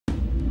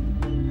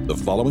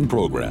The following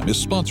program is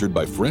sponsored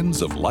by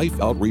Friends of Life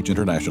Outreach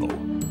International.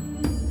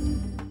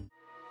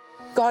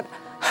 God,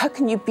 how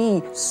can you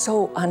be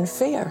so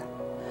unfair?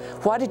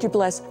 Why did you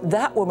bless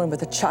that woman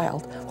with a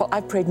child? Well,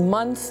 I prayed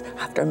months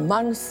after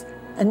months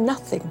and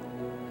nothing.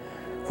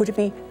 Would it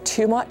be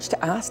too much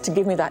to ask to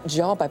give me that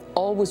job I've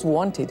always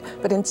wanted,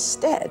 but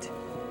instead,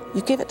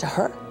 you gave it to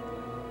her?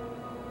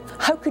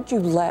 How could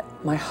you let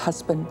my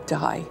husband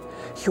die?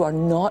 You are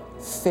not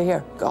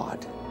fair,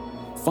 God.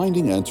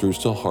 Finding answers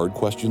to hard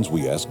questions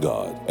we ask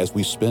God as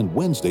we spend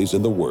Wednesdays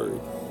in the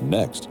Word.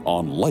 Next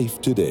on Life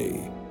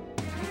Today.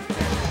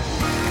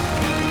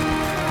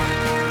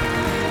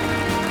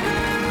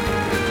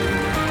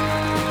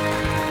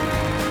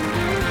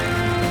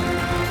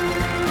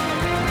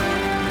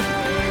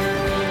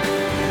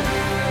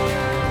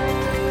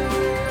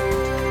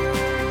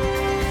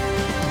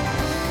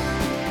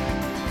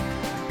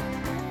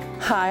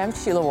 Hi, I'm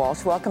Sheila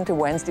Walsh. Welcome to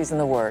Wednesdays in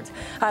the Word.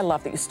 I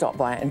love that you stop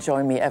by and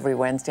join me every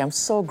Wednesday. I'm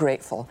so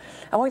grateful.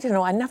 I want you to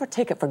know I never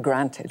take it for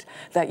granted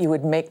that you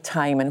would make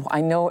time in what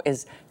I know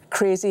is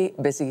crazy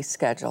busy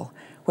schedule.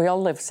 We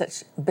all live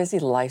such busy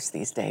lives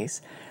these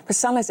days. But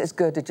sometimes it's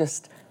good to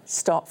just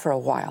stop for a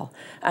while.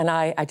 And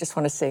I just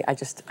want to say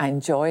I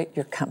enjoy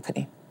your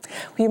company.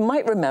 You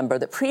might remember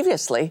that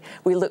previously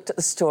we looked at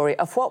the story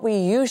of what we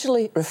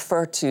usually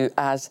refer to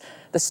as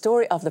the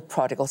story of the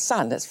prodigal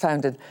son. That's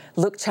found in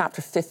Luke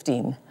chapter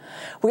 15.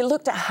 We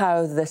looked at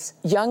how this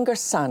younger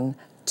son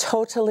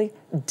totally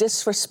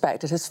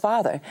disrespected his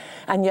father,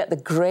 and yet the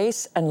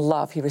grace and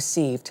love he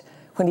received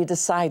when he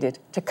decided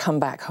to come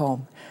back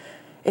home.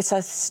 It's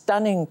a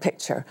stunning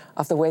picture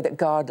of the way that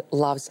God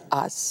loves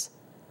us,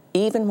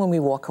 even when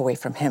we walk away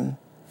from him.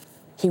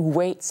 He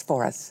waits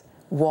for us,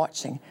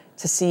 watching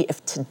to see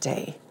if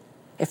today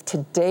is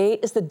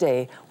the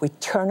day we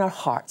turn our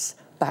hearts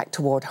back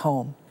toward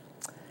home.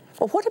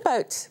 Well, what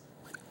about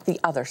the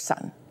other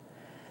son,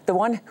 the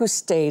one who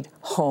stayed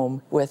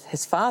home with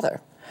his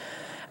father?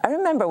 I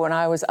remember when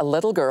I was a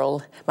little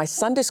girl, my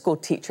Sunday school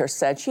teacher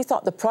said she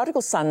thought the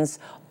prodigal son's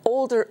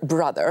older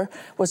brother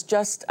was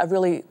just a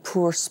really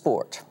poor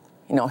sport.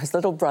 You know, his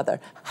little brother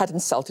had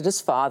insulted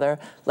his father,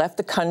 left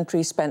the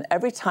country, spent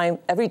every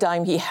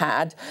dime he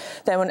had.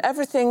 Then when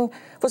everything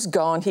was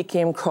gone, he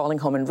came crawling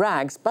home in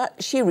rags.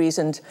 But she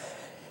reasoned,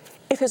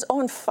 if his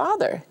own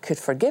father could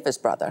forgive his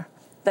brother,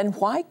 then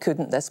why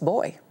couldn't this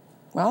boy?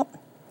 Well,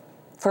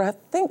 for I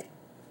think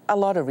a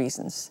lot of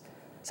reasons.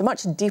 It's a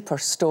much deeper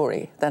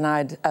story than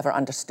I'd ever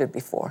understood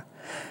before.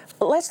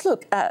 But let's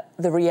look at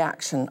the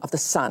reaction of the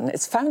son.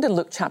 It's found in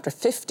Luke chapter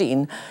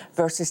 15,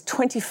 verses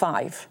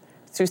 25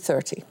 through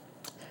 30.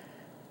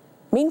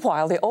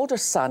 Meanwhile, the older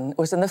son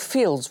was in the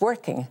fields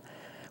working.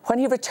 When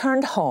he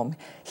returned home,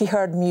 he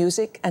heard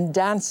music and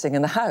dancing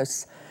in the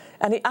house,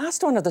 and he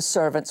asked one of the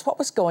servants what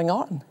was going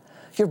on.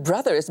 Your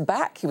brother is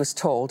back, he was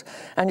told,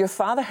 and your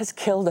father has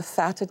killed a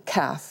fatted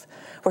calf.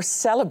 We're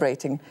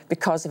celebrating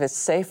because of his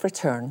safe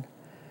return.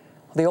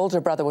 The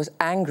older brother was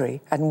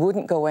angry and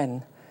wouldn't go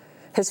in.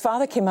 His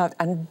father came out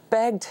and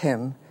begged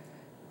him,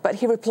 but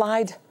he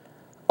replied,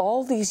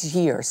 all these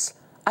years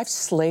I've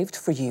slaved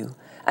for you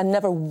and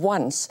never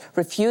once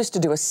refused to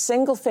do a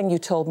single thing you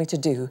told me to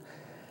do.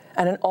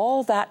 And in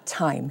all that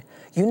time,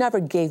 you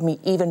never gave me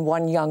even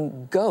one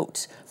young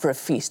goat for a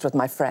feast with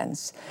my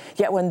friends.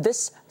 Yet when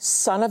this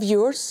son of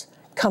yours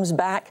comes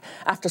back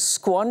after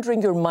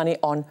squandering your money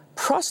on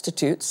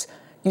prostitutes,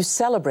 you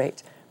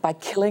celebrate by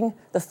killing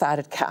the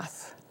fatted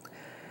calf.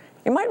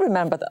 You might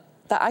remember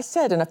that I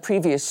said in a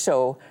previous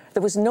show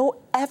there was no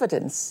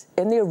evidence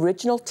in the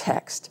original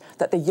text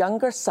that the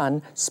younger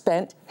son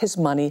spent his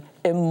money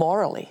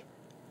immorally.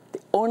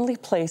 The only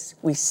place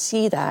we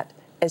see that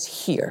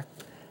is here,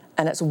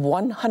 and it's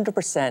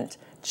 100%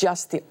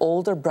 just the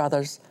older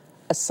brother's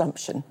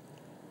assumption.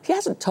 He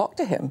hasn't talked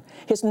to him.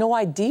 He has no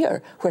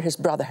idea where his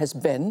brother has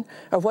been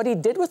or what he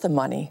did with the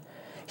money.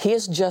 He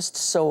is just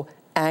so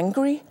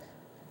angry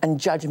and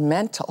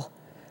judgmental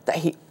that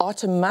he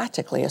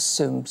automatically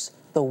assumes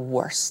the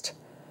worst.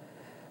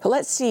 But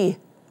let's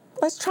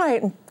try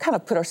and kind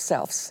of put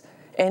ourselves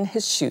in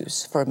his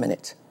shoes for a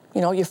minute.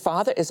 You know, your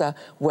father is a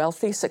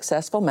wealthy,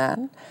 successful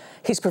man.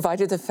 He's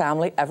provided the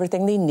family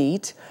everything they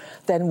need.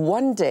 Then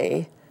one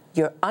day,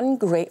 your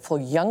ungrateful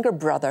younger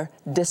brother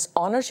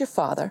dishonors your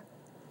father,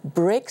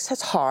 breaks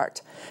his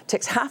heart,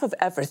 takes half of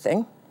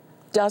everything,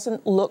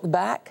 doesn't look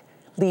back,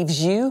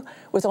 leaves you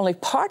with only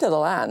part of the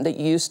land that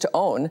you used to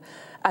own,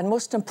 and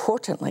most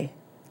importantly,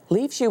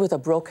 leaves you with a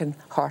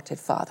broken-hearted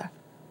father.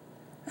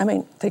 I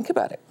mean, think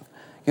about it.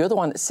 You're the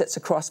one that sits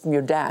across from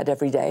your dad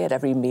every day at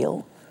every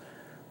meal.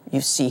 You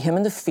see him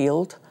in the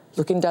field,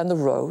 looking down the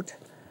road,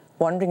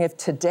 wondering if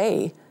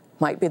today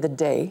might be the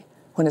day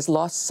when his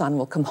lost son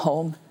will come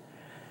home.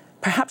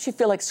 Perhaps you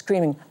feel like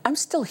screaming, I'm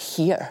still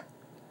here.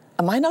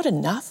 Am I not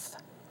enough?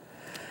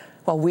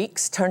 Well,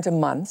 weeks turn to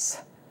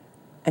months,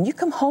 and you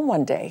come home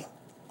one day,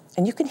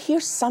 and you can hear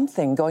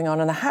something going on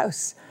in the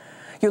house.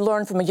 You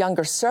learn from a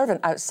younger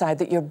servant outside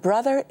that your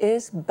brother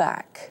is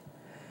back.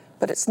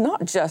 But it's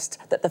not just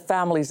that the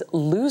family's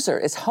loser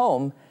is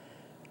home.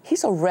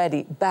 he's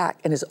already back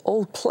in his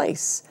old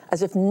place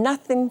as if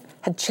nothing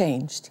had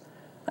changed.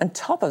 On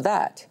top of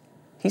that,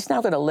 he's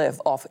now going to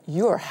live off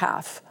your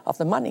half of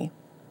the money.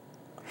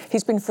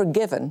 He's been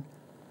forgiven,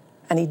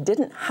 and he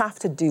didn't have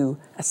to do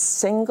a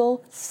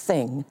single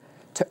thing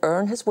to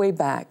earn his way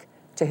back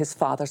to his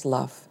father's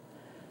love.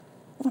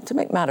 Well, to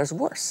make matters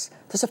worse,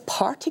 there's a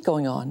party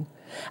going on,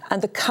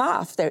 and the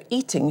calf they're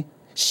eating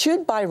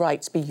should by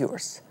rights be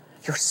yours.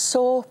 You're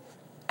so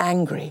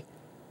angry,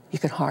 you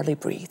can hardly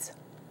breathe.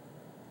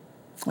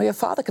 Well, your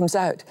father comes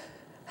out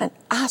and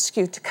asks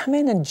you to come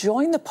in and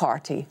join the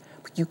party,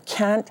 but you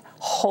can't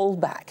hold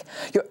back.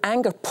 Your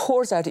anger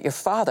pours out at your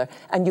father,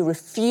 and you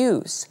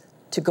refuse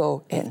to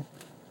go in.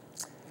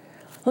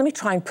 Let me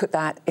try and put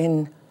that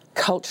in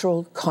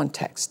cultural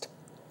context.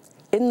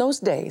 In those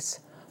days,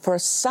 for a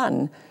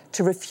son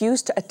to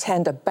refuse to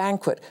attend a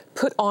banquet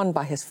put on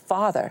by his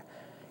father,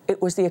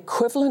 it was the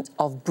equivalent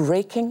of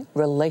breaking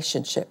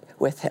relationship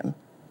with him.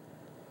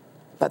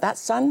 But that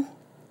son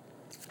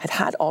had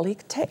had all he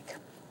could take.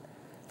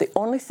 The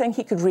only thing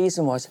he could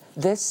reason was,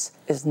 this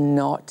is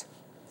not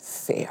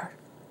fair.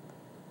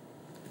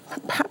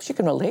 Perhaps you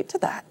can relate to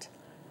that.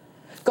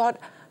 God,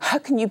 how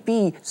can you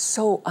be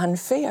so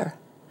unfair?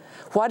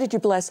 Why did you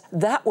bless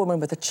that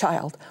woman with a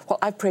child while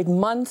I've prayed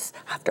month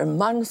after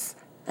month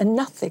and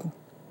nothing?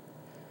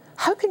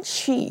 How can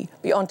she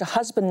be on to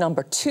husband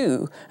number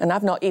 2 and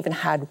I've not even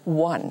had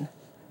one?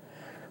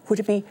 Would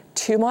it be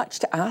too much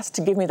to ask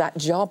to give me that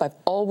job I've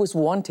always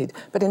wanted,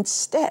 but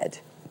instead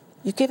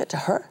you gave it to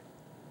her?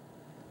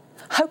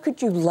 How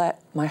could you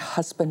let my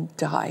husband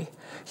die?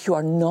 You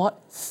are not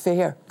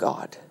fair,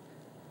 God.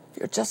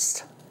 You're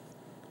just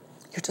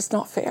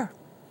not fair.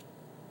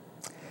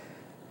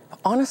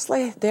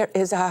 Honestly, there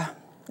is a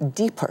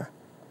deeper,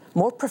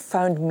 more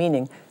profound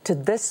meaning to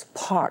this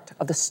part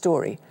of the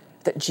story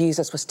that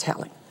Jesus was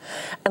telling.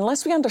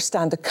 Unless we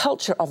understand the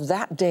culture of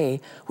that day,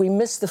 we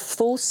miss the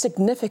full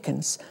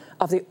significance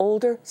of the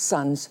older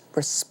son's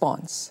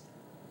response.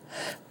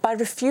 By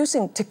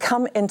refusing to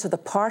come into the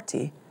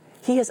party,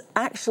 he has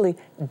actually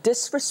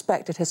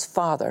disrespected his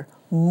father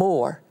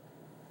more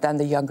than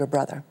the younger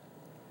brother.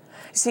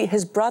 See,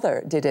 his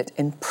brother did it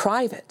in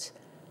private,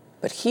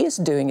 but he is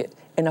doing it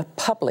in a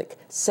public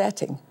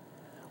setting.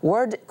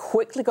 Word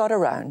quickly got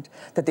around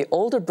that the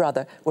older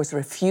brother was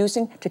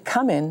refusing to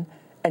come in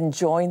and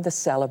join the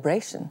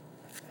celebration.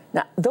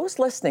 Now, those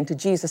listening to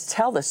Jesus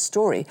tell this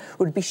story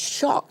would be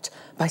shocked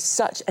by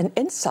such an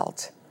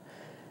insult.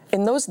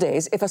 In those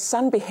days, if a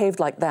son behaved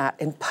like that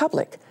in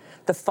public,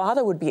 the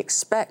father would be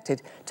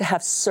expected to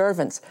have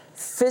servants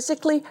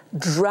physically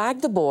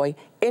drag the boy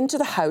into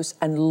the house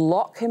and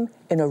lock him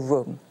in a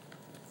room.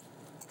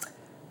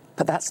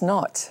 But that's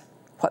not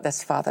what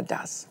this father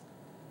does.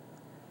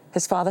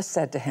 His father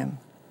said to him,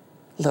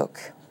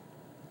 "Look,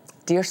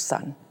 dear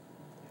son,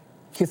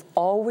 you've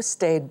always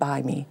stayed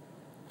by me,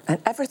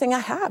 and everything I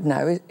have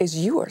now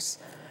is yours.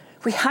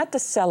 We had to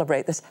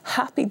celebrate this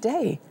happy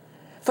day,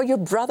 for your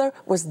brother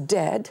was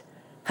dead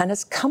and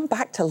has come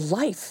back to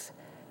life.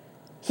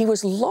 He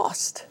was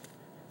lost,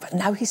 but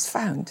now he's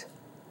found."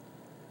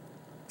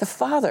 The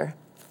father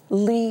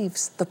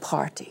leaves the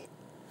party,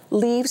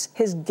 leaves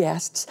his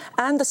guests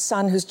and the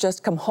son who's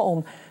just come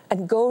home,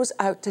 and goes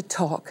out to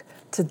talk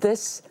to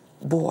this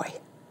boy.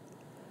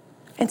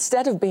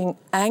 Instead of being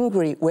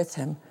angry with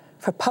him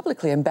for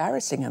publicly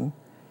embarrassing him,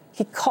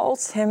 he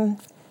calls him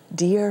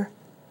dear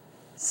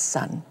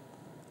son.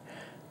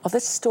 Well,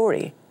 this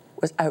story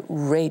was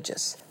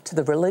outrageous to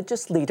the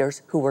religious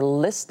leaders who were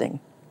listening,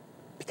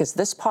 because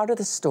this part of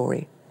the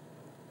story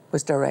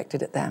was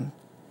directed at them.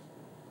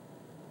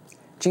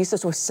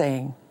 Jesus was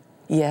saying,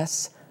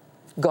 yes,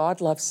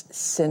 God loves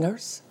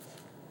sinners,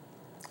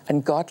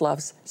 and God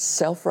loves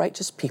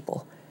self-righteous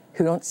people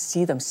who don't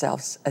see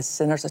themselves as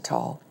sinners at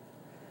all.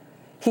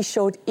 He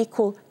showed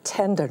equal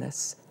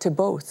tenderness to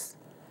both.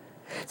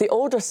 The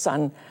older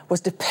son was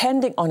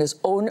depending on his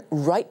own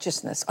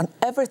righteousness, on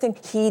everything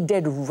he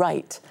did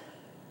right.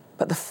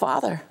 But the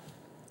father,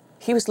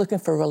 he was looking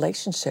for a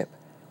relationship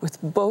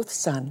with both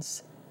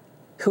sons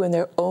who in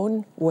their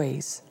own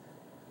ways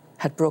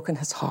had broken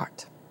his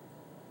heart.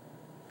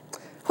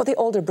 What the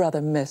older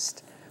brother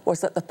missed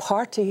was that the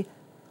party,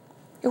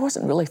 it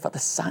wasn't really for the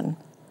son.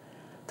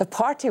 The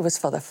party was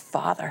for the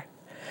father,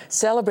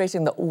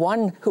 celebrating that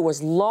one who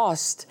was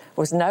lost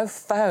was now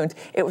found.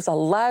 It was a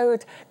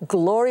loud,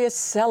 glorious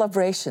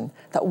celebration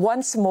that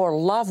once more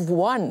love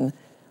won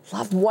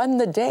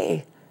the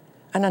day,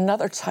 and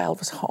another child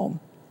was home.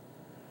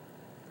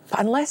 But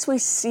unless we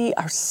see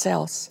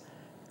ourselves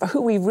for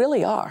who we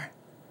really are,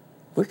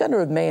 we're going to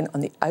remain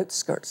on the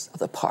outskirts of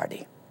the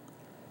party.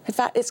 In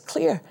fact, it's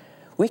clear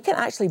we can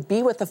actually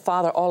be with the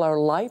Father all our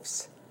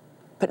lives,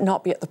 but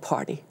not be at the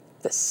party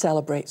that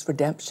celebrates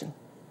redemption.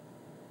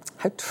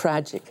 How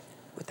tragic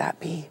would that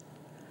be?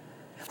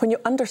 When you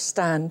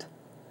understand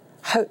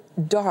how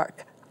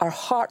dark our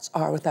hearts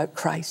are without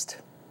Christ,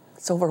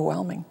 it's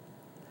overwhelming.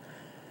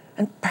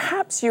 And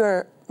perhaps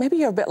maybe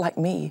you're a bit like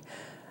me,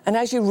 and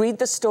as you read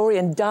the story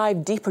and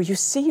dive deeper, you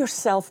see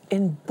yourself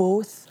in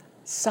both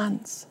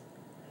sons.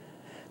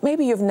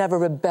 Maybe you've never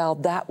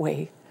rebelled that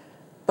way,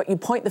 but you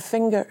point the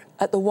finger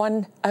at the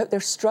one out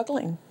there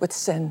struggling with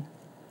sin.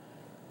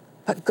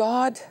 But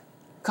God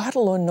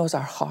alone knows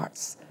our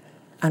hearts,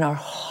 and our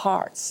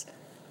hearts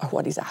are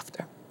what He's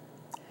after.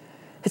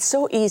 It's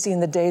so easy in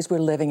the days we're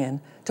living in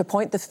to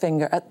point the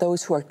finger at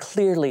those who are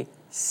clearly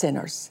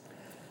sinners.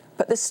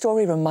 But this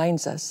story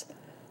reminds us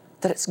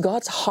that it's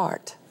God's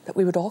heart that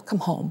we would all come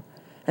home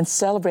and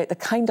celebrate the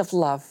kind of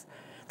love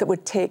that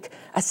would take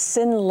a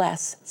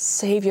sinless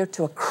Savior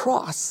to a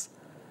cross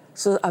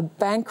so that a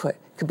banquet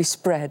could be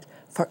spread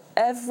for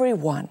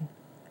everyone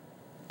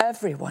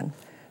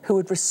who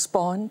would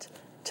respond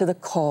to the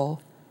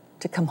call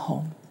to come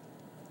home.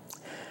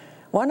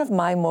 One of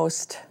my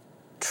most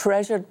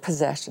treasured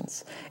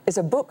possessions is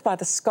a book by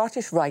the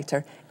Scottish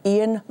writer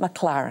Ian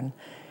McLaren.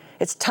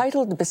 It's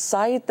titled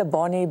Beside the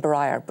Bonnie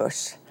Briar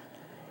Bush.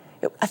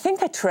 I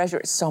think I treasure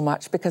it so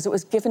much because it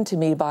was given to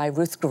me by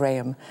Ruth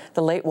Graham,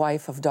 the late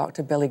wife of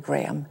Dr. Billy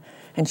Graham,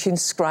 and she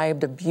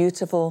inscribed a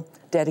beautiful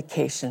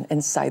dedication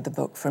inside the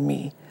book for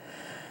me.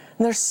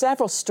 And there are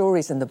several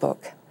stories in the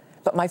book,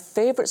 but my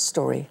favourite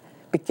story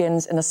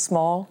begins in a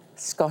small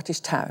Scottish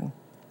town.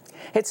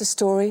 It's a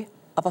story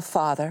of a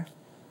father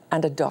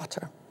and a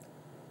daughter.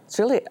 It's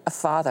really a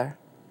father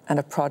and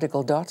a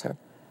prodigal daughter.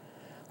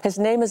 His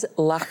name is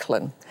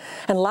Lachlan,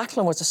 and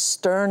Lachlan was a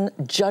stern,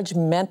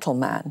 judgmental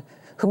man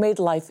who made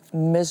life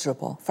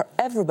miserable for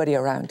everybody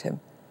around him,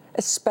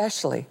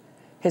 especially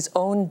his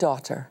own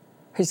daughter,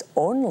 his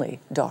only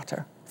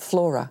daughter,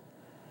 Flora.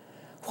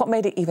 What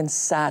made it even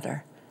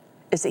sadder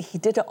is that he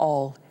did it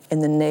all in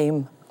the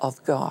name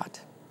of God.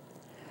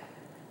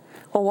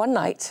 Well, one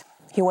night,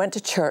 he went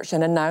to church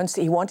and announced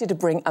that he wanted to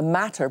bring a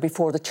matter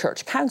before the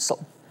church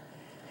council.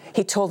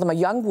 He told them a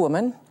young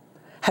woman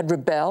had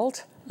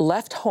rebelled,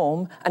 left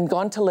home, and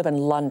gone to live in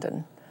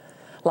London.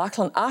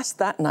 Lachlan asked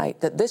that night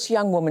that this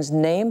young woman's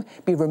name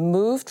be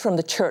removed from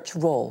the church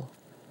roll.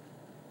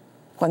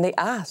 When they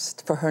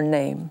asked for her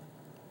name,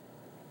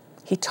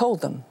 he told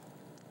them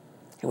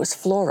it was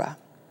Flora,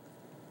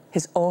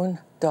 his own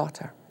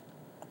daughter.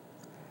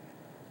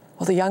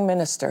 Well, the young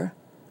minister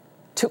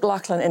took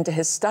Lachlan into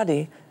his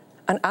study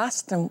and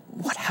asked him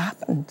what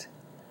happened.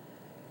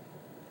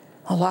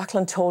 Well,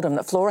 Lachlan told him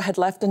that Flora had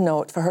left a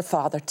note for her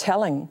father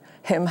telling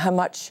him how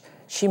much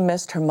she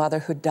missed her mother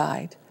who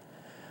died,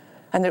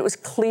 and it was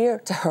clear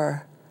to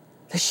her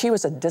that she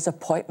was a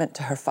disappointment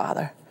to her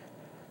father.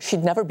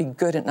 She'd never be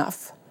good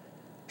enough.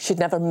 She'd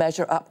never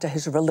measure up to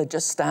his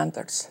religious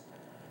standards.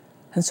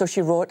 And so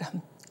she wrote,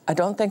 "I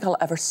don't think I'll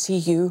ever see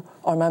you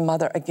or my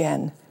mother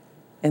again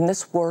in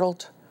this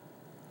world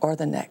or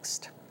the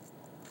next."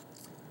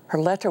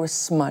 Her letter was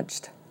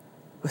smudged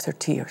with her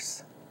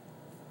tears.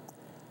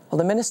 Well,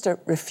 the minister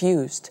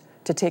refused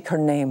to take her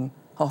name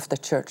off the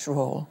church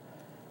roll.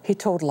 He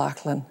told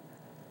Lachlan,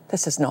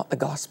 "This is not the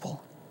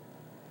gospel."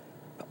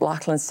 But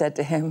Lachlan said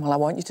to him, "Well, I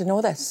want you to know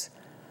this.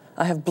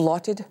 I have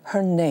blotted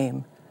her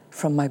name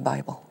from my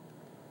Bible."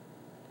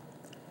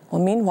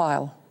 Well,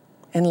 meanwhile,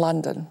 in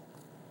London,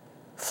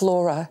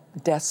 Flora,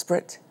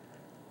 desperate,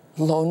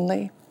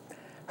 lonely,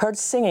 heard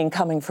singing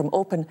coming from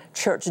open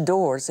church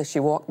doors as she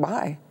walked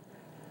by.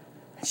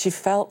 She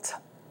felt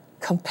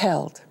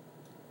compelled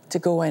to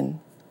go in.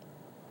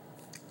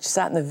 She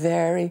sat in the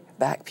very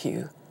back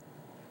pew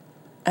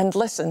and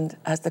listened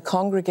as the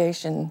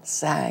congregation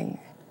sang,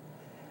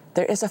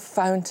 "There is a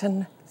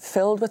fountain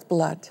filled with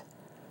blood,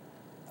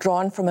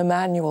 drawn from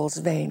Emmanuel's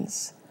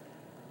veins,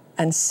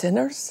 and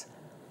sinners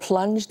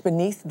plunged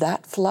beneath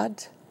that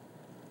flood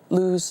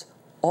lose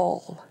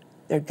all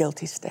their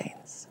guilty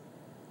stains."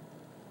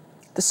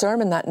 The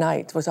sermon that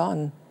night was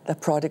on the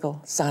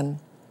prodigal son.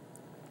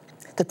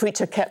 The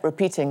preacher kept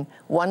repeating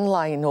one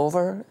line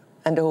over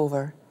and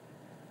over,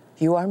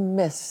 "You are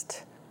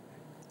missed,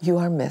 you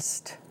are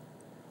missed,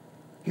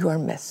 you are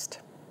missed."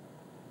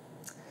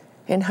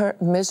 In her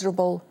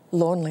miserable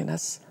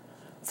loneliness,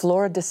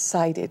 Flora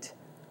decided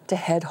to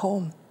head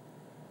home.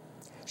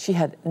 She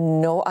had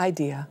no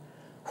idea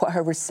what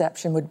her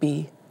reception would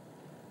be.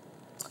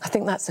 I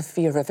think that's the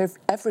fear of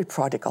every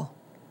prodigal,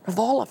 of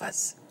all of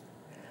us.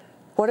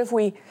 What if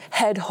we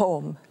head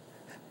home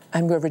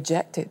and we're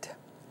rejected?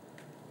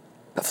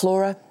 But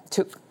Flora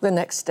took the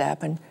next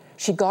step and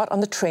she got on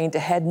the train to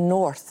head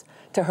north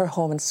to her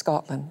home in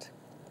Scotland.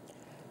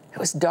 It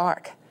was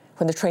dark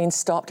when the train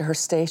stopped at her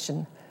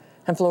station,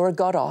 and Flora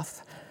got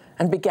off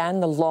and began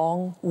the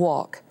long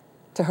walk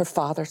to her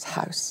father's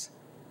house.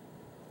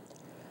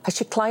 As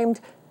she climbed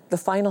the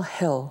final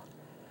hill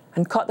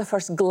and caught the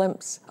first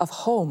glimpse of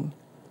home,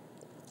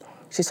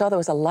 she saw there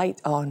was a light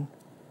on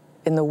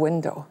in the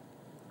window.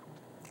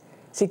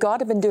 See,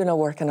 God had been doing a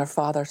work in her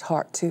father's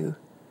heart too.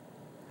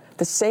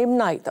 The same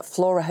night that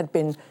Flora had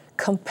been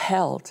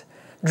compelled,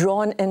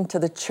 drawn into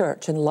the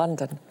church in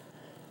London,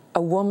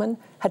 a woman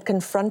had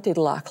confronted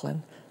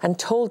Lachlan and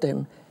told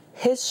him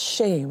his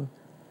shame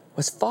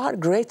was far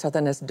greater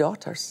than his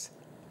daughter's.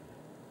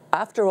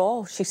 "After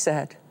all," she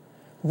said,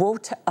 "woe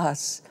to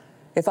us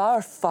if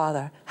our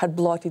father had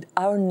blotted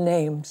our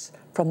names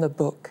from the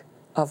book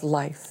of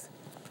life."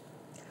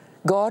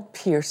 God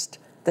pierced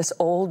this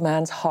old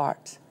man's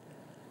heart,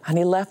 and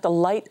he left a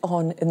light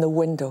on in the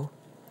window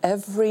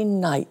every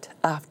night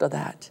after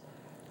that,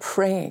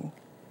 praying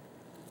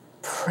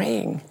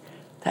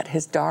that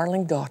his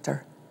darling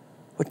daughter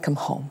would come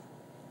home.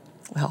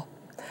 Well,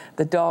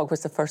 the dog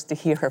was the first to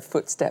hear her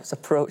footsteps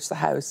approach the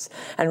house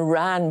and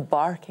ran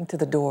barking to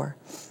the door.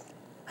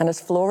 And as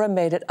Flora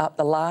made it up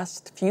the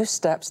last few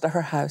steps to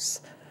her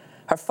house,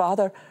 her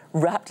father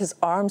wrapped his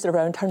arms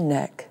around her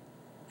neck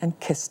and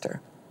kissed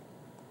her.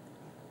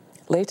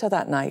 Later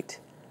that night,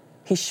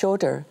 he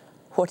showed her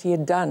what he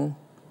had done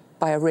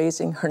by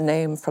erasing her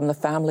name from the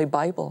family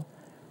Bible.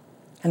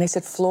 And he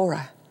said,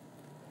 "Flora,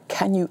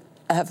 can you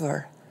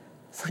ever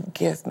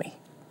forgive me?"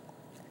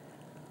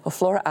 Well,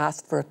 Flora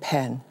asked for a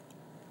pen,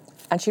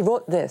 and she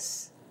wrote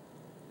this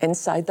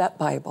inside that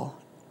Bible: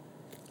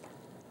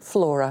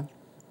 "Flora,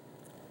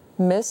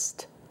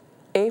 missed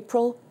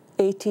April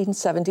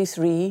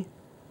 1873,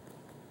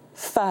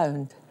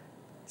 found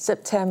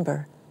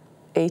September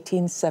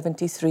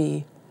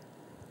 1873.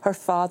 Her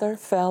father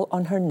fell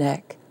on her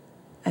neck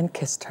and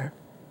kissed her."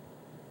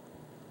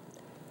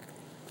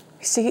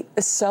 You see,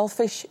 the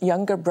selfish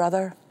younger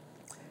brother,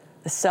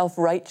 the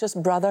self-righteous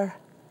brother,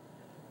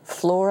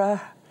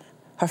 Flora,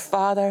 her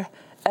father,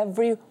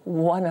 every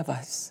one of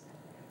us,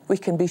 we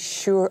can be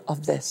sure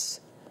of this,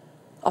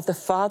 of the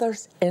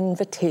Father's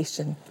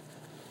invitation: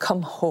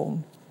 come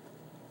home,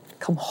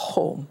 come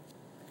home.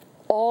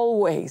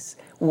 Always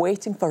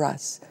waiting for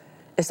us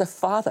is a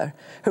Father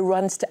who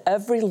runs to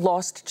every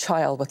lost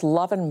child with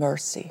love and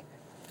mercy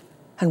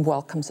and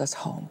welcomes us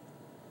home.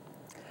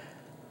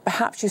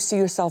 Perhaps you see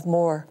yourself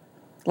more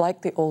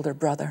like the older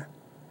brother.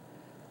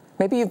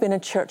 Maybe you've been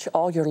in church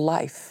all your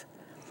life,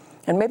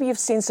 and maybe you've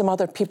seen some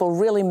other people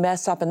really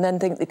mess up and then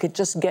think they could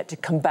just get to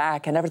come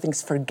back and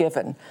everything's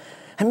forgiven.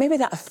 And maybe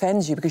that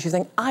offends you because you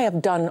think, I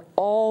have done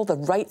all the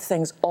right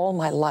things all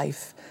my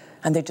life,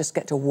 and they just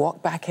get to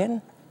walk back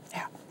in.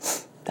 Yeah,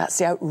 that's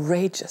the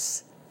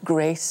outrageous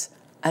grace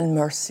and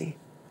mercy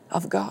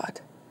of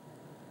God.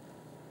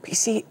 But you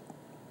see,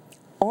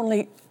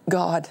 only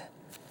God,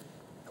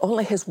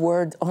 only His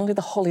Word, only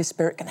the Holy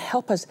Spirit can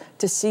help us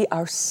to see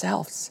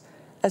ourselves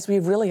as we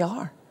really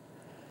are.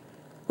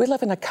 We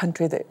live in a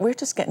country that we're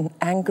just getting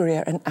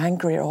angrier and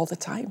angrier all the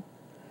time.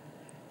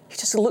 You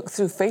just look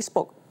through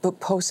Facebook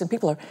posts and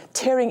people are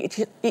tearing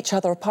each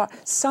other apart,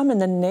 some in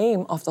the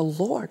name of the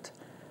Lord.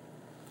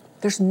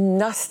 There's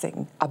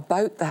nothing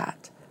about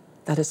that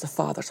is the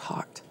Father's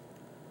heart.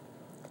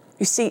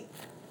 You see,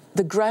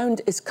 the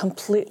ground is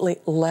completely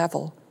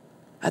level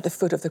at the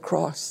foot of the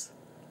cross.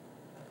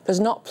 There's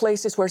not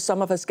places where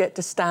some of us get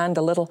to stand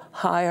a little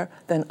higher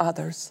than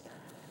others.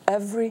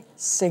 Every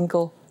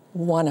single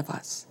one of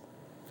us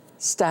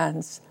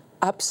stands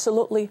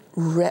absolutely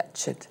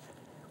wretched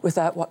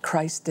without what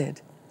Christ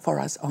did for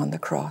us on the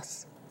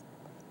cross.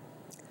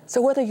 So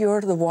whether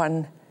you're the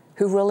one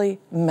who really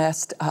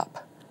messed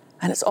up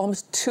and it's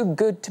almost too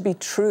good to be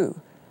true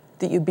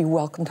that you'd be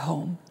welcomed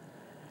home.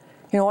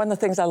 You know, one of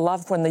the things I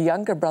love when the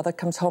younger brother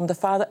comes home, the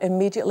father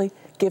immediately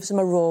gives him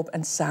a robe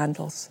and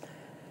sandals.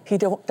 He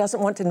doesn't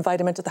want to invite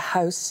him into the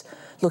house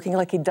looking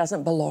like he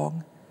doesn't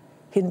belong.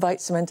 He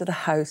invites him into the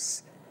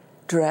house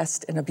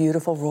dressed in a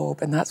beautiful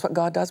robe, and that's what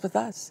God does with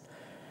us.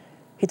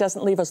 He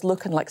doesn't leave us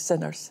looking like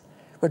sinners.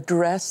 We're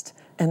dressed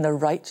in the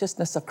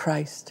righteousness of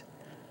Christ.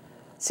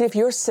 See, if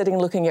you're sitting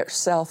looking at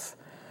yourself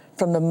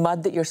from the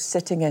mud that you're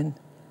sitting in,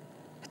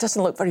 it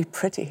doesn't look very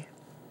pretty.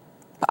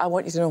 But I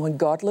want you to know when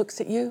God looks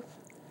at you,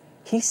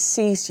 He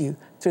sees you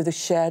through the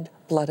shed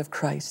blood of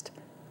Christ,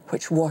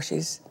 which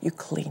washes you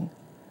clean.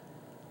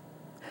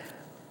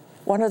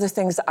 One of the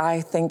things that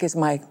I think is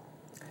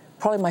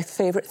probably my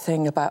favorite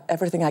thing about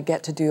everything I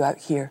get to do out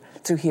here,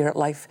 through here at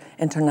Life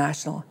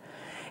International,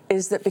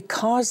 is that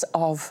because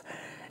of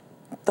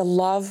the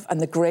love and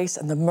the grace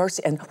and the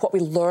mercy and what we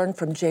learn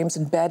from James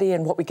and Betty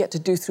and what we get to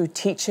do through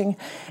teaching,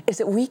 is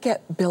that we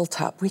get built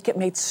up, we get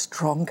made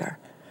stronger.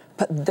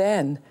 But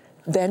then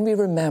we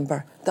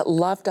remember that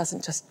love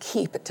doesn't just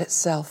keep it to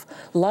itself.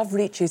 Love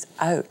reaches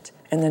out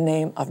in the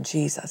name of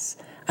Jesus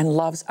and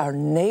loves our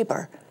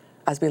neighbor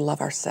as we love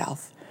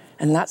ourselves.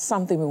 And that's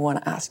something we want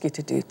to ask you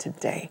to do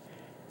today.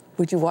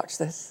 Would you watch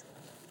this?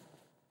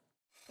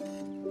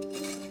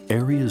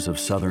 Areas of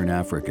southern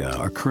Africa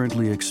are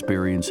currently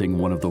experiencing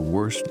one of the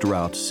worst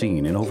droughts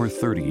seen in over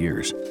 30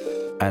 years.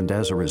 And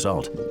as a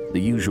result, the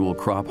usual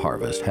crop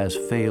harvest has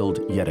failed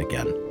yet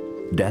again.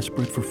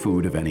 Desperate for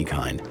food of any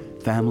kind,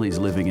 families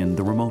living in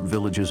the remote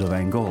villages of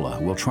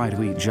Angola will try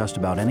to eat just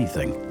about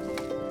anything.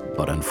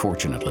 But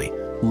unfortunately,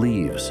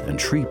 leaves and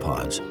tree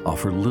pods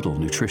offer little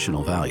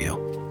nutritional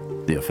value.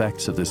 The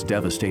effects of this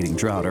devastating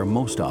drought are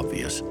most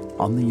obvious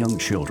on the young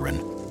children.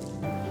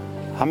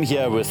 I'm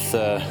here with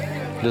a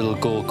little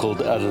girl called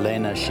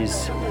Adelena.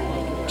 She's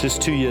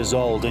just 2 years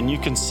old, and you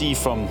can see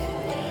from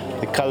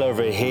the color of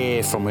her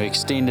hair, from her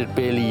extended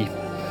belly,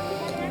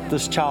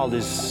 this child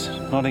is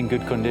not in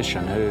good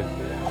condition.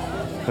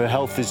 Her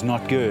health is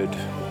not good.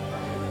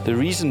 The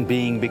reason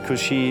being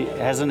because she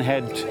hasn't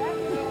had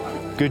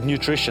good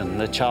nutrition.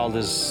 The child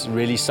has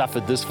really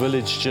suffered. This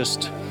village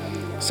just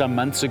some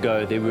months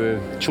ago, there were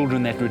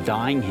children that were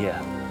dying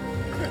here,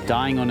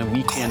 dying on a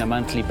weekly and a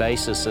monthly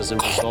basis as a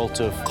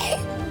result of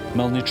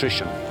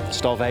malnutrition,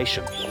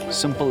 starvation,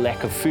 simple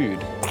lack of food.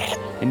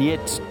 And yet,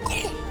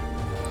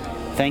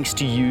 thanks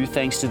to you,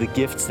 thanks to the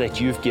gifts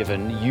that you've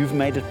given, you've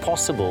made it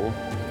possible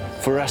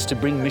for us to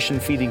bring mission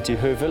feeding to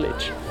her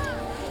village.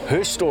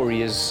 Her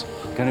story is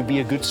going to be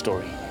a good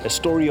story, a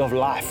story of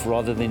life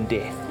rather than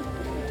death.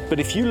 But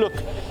if you look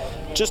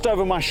just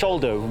over my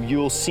shoulder,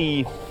 you'll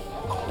see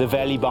the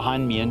valley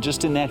behind me, and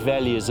just in that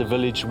valley is a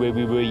village where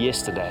we were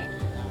yesterday.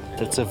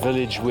 That's a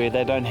village where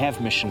they don't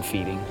have mission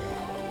feeding,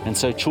 and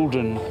so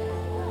children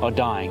are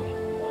dying.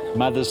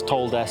 Mothers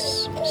told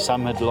us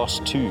some had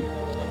lost 2,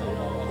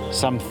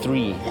 some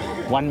 3,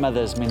 one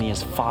mother as many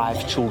as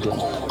 5 children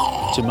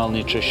to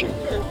malnutrition.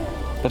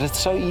 But it's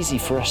so easy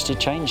for us to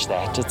change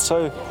that. It's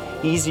so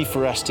easy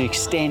for us to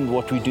extend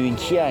what we're doing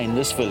here in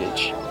this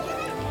village.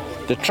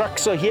 The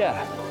trucks are here,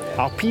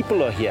 our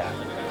people are here.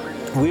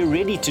 We're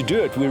ready to do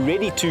it. We're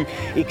ready to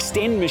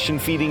extend mission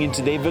feeding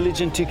into their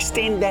village and to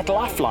extend that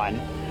lifeline.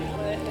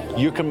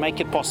 You can make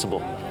it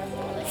possible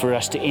for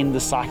us to end the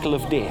cycle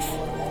of death.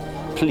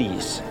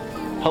 Please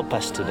help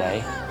us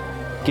today.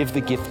 Give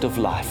the gift of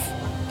life.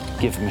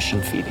 Give mission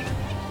feeding.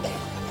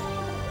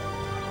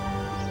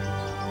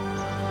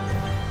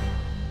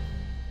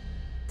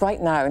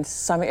 Right now, in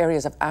some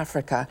areas of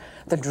Africa,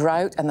 the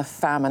drought and the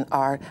famine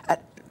are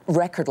at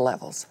record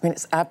levels. I mean,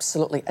 it's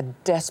absolutely a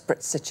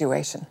desperate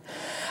situation.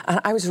 And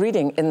I was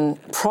reading in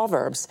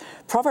Proverbs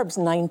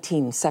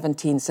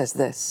 19:17 says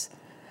this: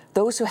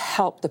 "Those who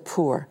help the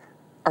poor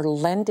are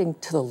lending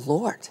to the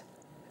Lord,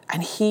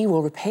 and He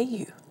will repay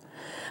you."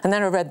 And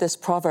then I read this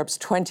Proverbs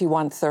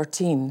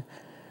 21:13: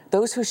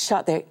 "Those who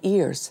shut their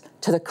ears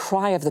to the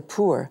cry of the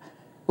poor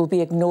will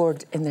be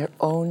ignored in their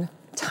own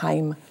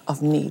time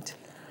of need."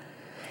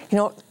 You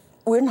know,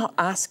 we're not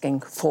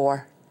asking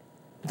for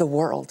the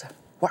world.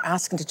 We're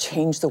asking to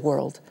change the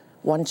world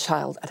one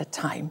child at a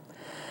time.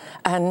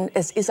 And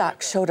as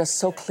Isaac showed us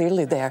so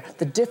clearly there,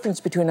 the difference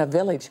between a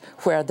village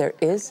where there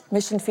is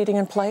mission feeding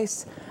in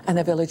place and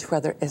a village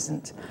where there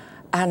isn't.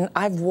 And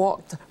I've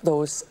walked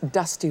those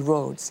dusty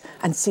roads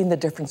and seen the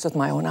difference with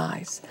my own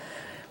eyes.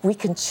 We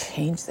can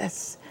change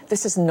this.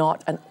 This is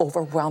not an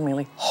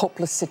overwhelmingly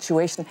hopeless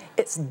situation.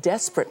 It's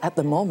desperate at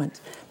the moment.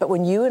 But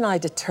when you and I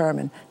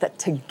determine that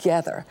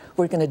together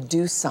we're going to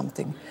do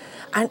something,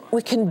 and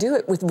we can do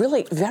it with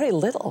really very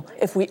little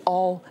if we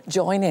all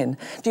join in.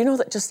 Do you know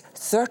that just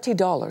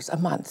 $30 a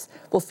month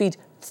will feed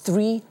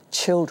 3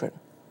 children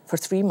for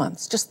 3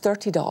 months? Just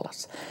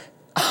 $30.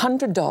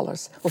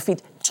 $100 will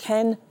feed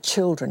 10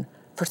 children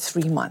for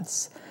 3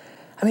 months.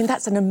 I mean,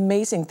 that's an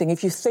amazing thing.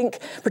 If you think,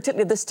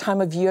 particularly this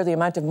time of year, the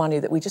amount of money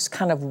that we just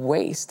kind of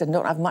waste and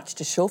don't have much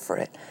to show for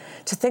it,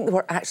 to think that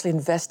we're actually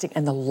investing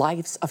in the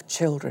lives of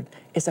children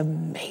is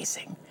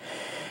amazing.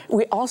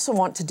 We also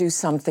want to do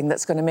something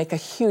that's going to make a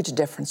huge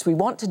difference. We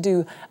want to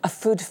do a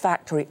food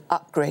factory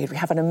upgrade. We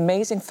have an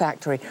amazing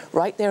factory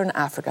right there in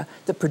Africa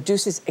that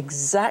produces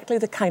exactly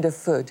the kind of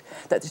food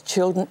that the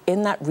children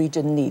in that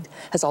region need,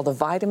 has all the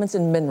vitamins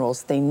and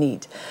minerals they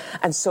need.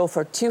 And so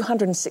for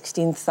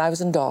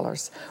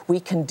 $216,000, we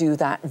can do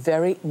that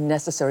very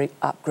necessary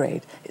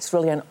upgrade. It's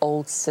really an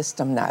old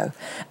system now,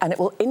 and it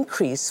will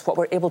increase what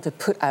we're able to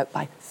put out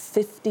by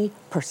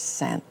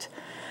 50%.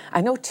 I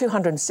know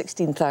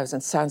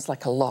 216,000 sounds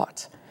like a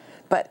lot,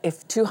 but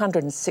if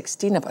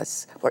 216 of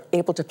us were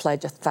able to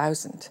pledge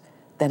 1,000,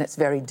 then it's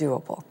very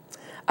doable.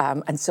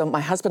 And so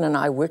my husband and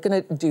I, we're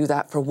going to do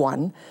that for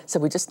one. So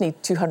we just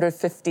need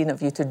 215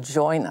 of you to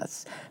join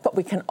us. But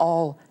we can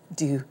all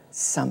do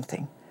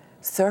something.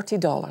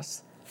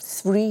 $30,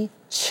 3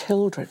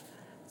 children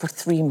for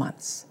 3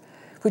 months.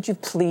 Would you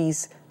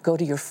please go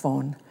to your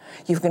phone?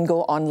 You can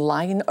go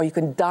online or you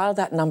can dial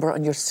that number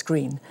on your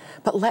screen.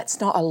 But let's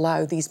not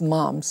allow these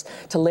moms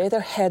to lay their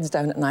heads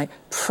down at night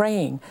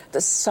praying that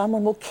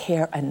someone will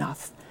care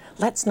enough.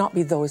 Let's not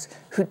be those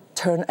who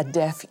turn a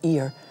deaf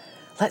ear.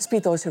 Let's be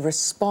those who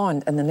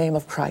respond in the name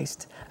of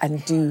Christ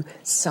and do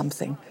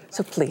something.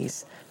 So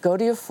please, go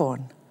to your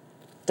phone,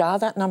 dial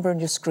that number on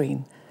your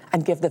screen,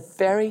 and give the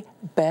very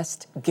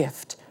best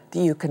gift that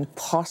you can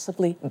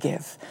possibly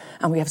give.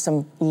 And we have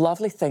some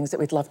lovely things that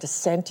we'd love to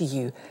send to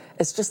you.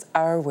 It's just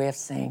our way of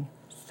saying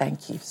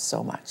thank you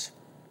so much.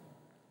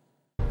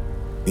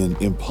 In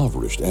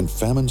impoverished and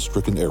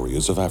famine-stricken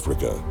areas of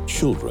Africa,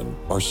 children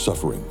are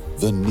suffering.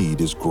 The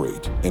need is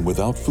great, and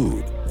without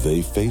food,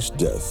 they face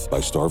death by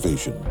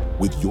starvation.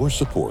 With your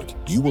support,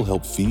 you will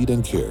help feed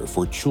and care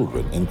for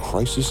children in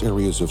crisis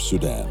areas of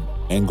Sudan,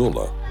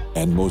 Angola,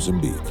 and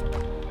Mozambique.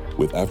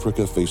 With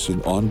Africa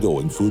facing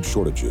ongoing food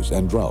shortages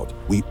and drought,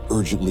 we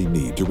urgently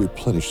need to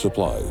replenish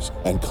supplies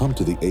and come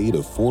to the aid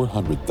of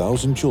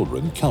 400,000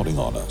 children counting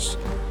on us.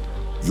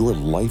 Your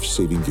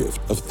life-saving gift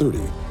of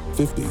 $30,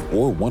 $50,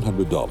 or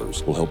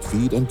 $100 will help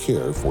feed and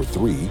care for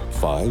 3,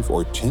 5,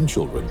 or 10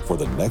 children for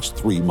the next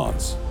 3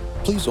 months.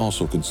 Please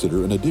also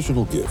consider an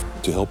additional gift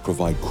to help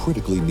provide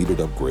critically needed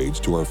upgrades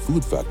to our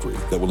food factory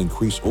that will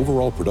increase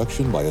overall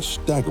production by a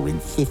staggering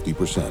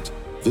 50%.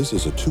 This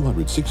is a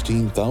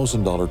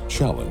 $216,000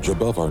 challenge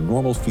above our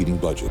normal feeding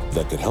budget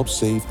that could help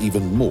save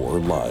even more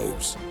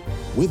lives.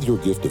 With your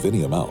gift of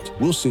any amount,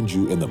 we'll send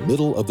you in the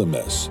middle of the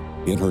mess.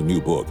 In her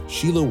new book,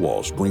 Sheila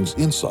Walsh brings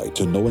insight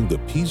to knowing the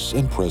peace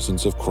and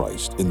presence of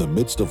Christ in the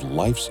midst of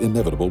life's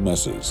inevitable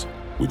messes.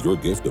 With your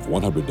gift of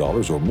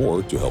 $100 or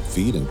more to help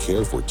feed and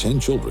care for 10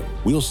 children,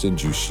 we'll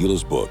send you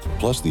Sheila's book,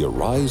 plus the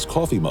Arise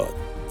coffee mug.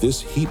 This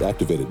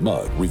heat-activated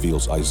mug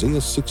reveals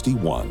Isaiah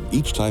 61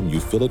 each time you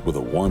fill it with a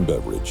warm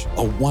beverage,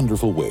 a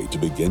wonderful way to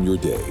begin your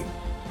day.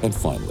 And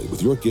finally,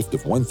 with your gift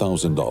of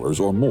 $1,000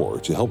 or more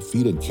to help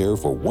feed and care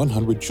for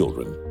 100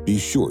 children, be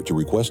sure to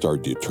request our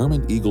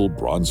Determined Eagle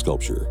bronze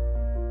sculpture.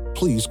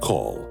 Please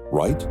call,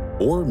 write,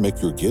 or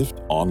make your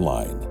gift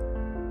online.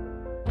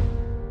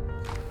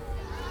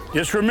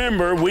 Just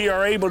remember, we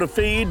are able to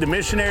feed, the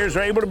missionaries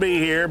are able to be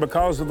here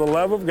because of the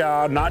love of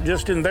God, not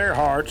just in their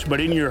hearts, but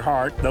in your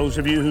heart. Those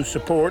of you who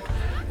support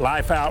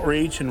Life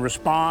Outreach and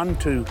respond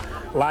to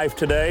Life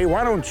Today,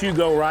 why don't you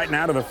go right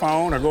now to the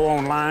phone or go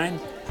online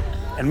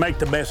and make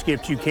the best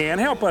gift you can.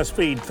 Help us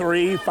feed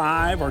 3,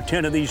 5, or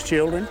 10 of these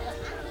children.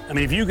 I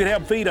mean, if you could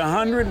help feed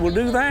 100, we'll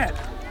do that.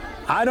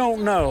 I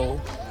don't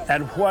know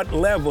at what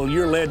level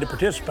you're led to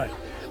participate,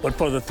 but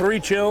for the 3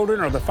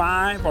 children or the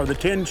 5 or the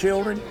 10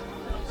 children,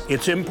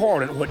 it's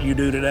important what you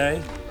do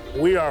today.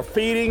 We are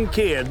feeding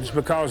kids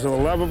because of the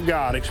love of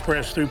God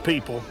expressed through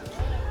people.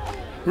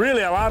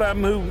 Really, a lot of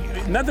them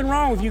who, nothing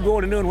wrong with you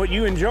going and doing what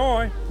you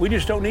enjoy. We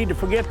just don't need to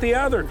forget the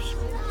others.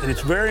 And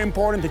it's very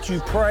important that you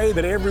pray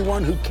that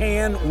everyone who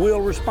can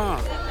will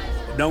respond.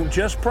 Don't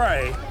just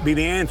pray, be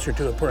the answer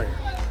to a prayer.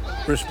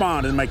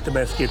 Respond and make the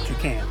best gift you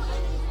can.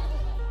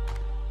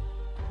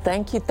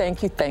 Thank you,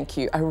 thank you, thank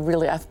you.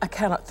 I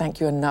cannot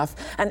thank you enough.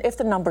 And if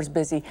the number's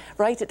busy,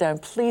 write it down.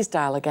 Please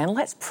dial again.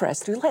 Let's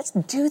press through. Let's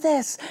do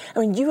this. I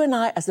mean, you and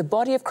I, as the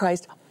body of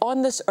Christ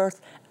on this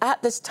earth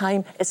at this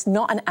time, it's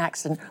not an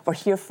accident. We're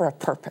here for a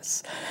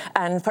purpose.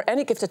 And for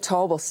any gift at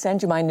all, we'll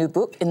send you my new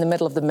book, In the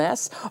Middle of the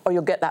Mess, or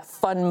you'll get that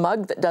fun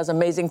mug that does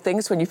amazing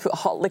things when you put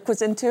hot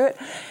liquids into it.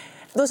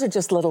 Those are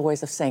just little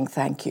ways of saying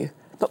thank you.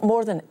 But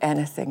more than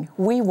anything,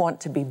 we want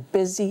to be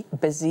busy,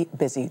 busy,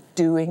 busy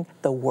doing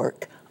the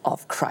work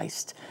of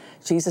Christ.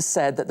 Jesus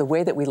said that the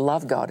way that we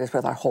love God is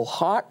with our whole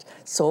heart,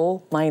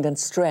 soul, mind, and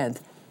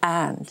strength.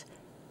 And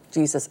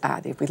Jesus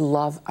added, we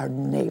love our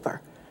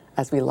neighbor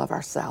as we love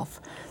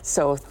ourselves.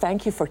 So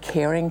thank you for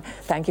caring.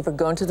 Thank you for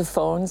going to the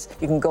phones.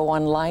 You can go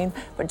online,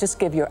 but just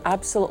give your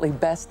absolutely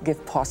best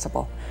gift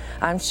possible.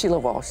 I'm Sheila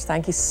Walsh.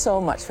 Thank you so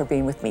much for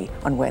being with me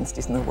on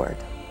Wednesdays in the Word.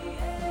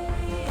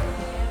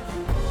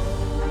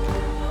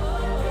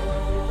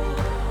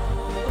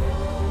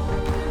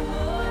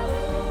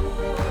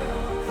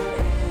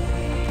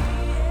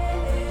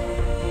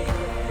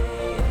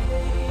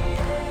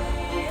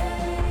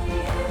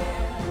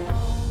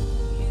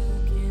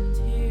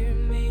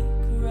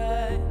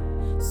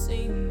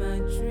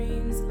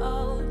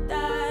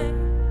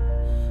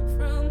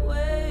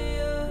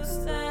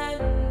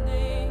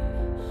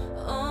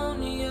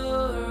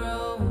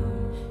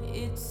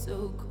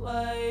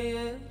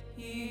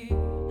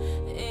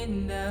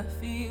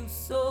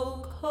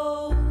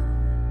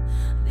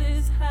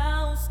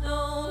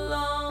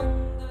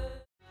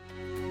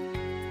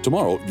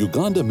 Tomorrow,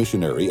 Uganda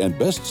missionary and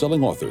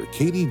best-selling author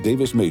Katie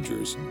Davis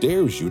Majors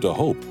dares you to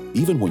hope,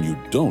 even when you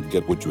don't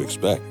get what you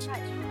expect.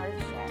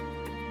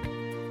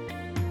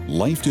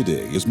 Life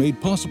Today is made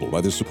possible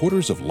by the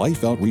supporters of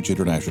Life Outreach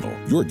International.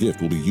 Your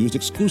gift will be used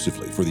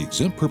exclusively for the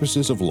exempt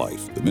purposes of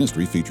life. The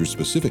ministry features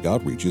specific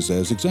outreaches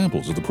as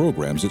examples of the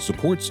programs it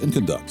supports and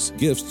conducts.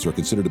 Gifts are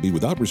considered to be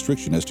without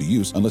restriction as to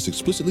use unless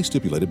explicitly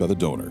stipulated by the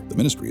donor. The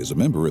ministry is a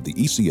member of the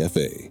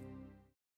ECFA.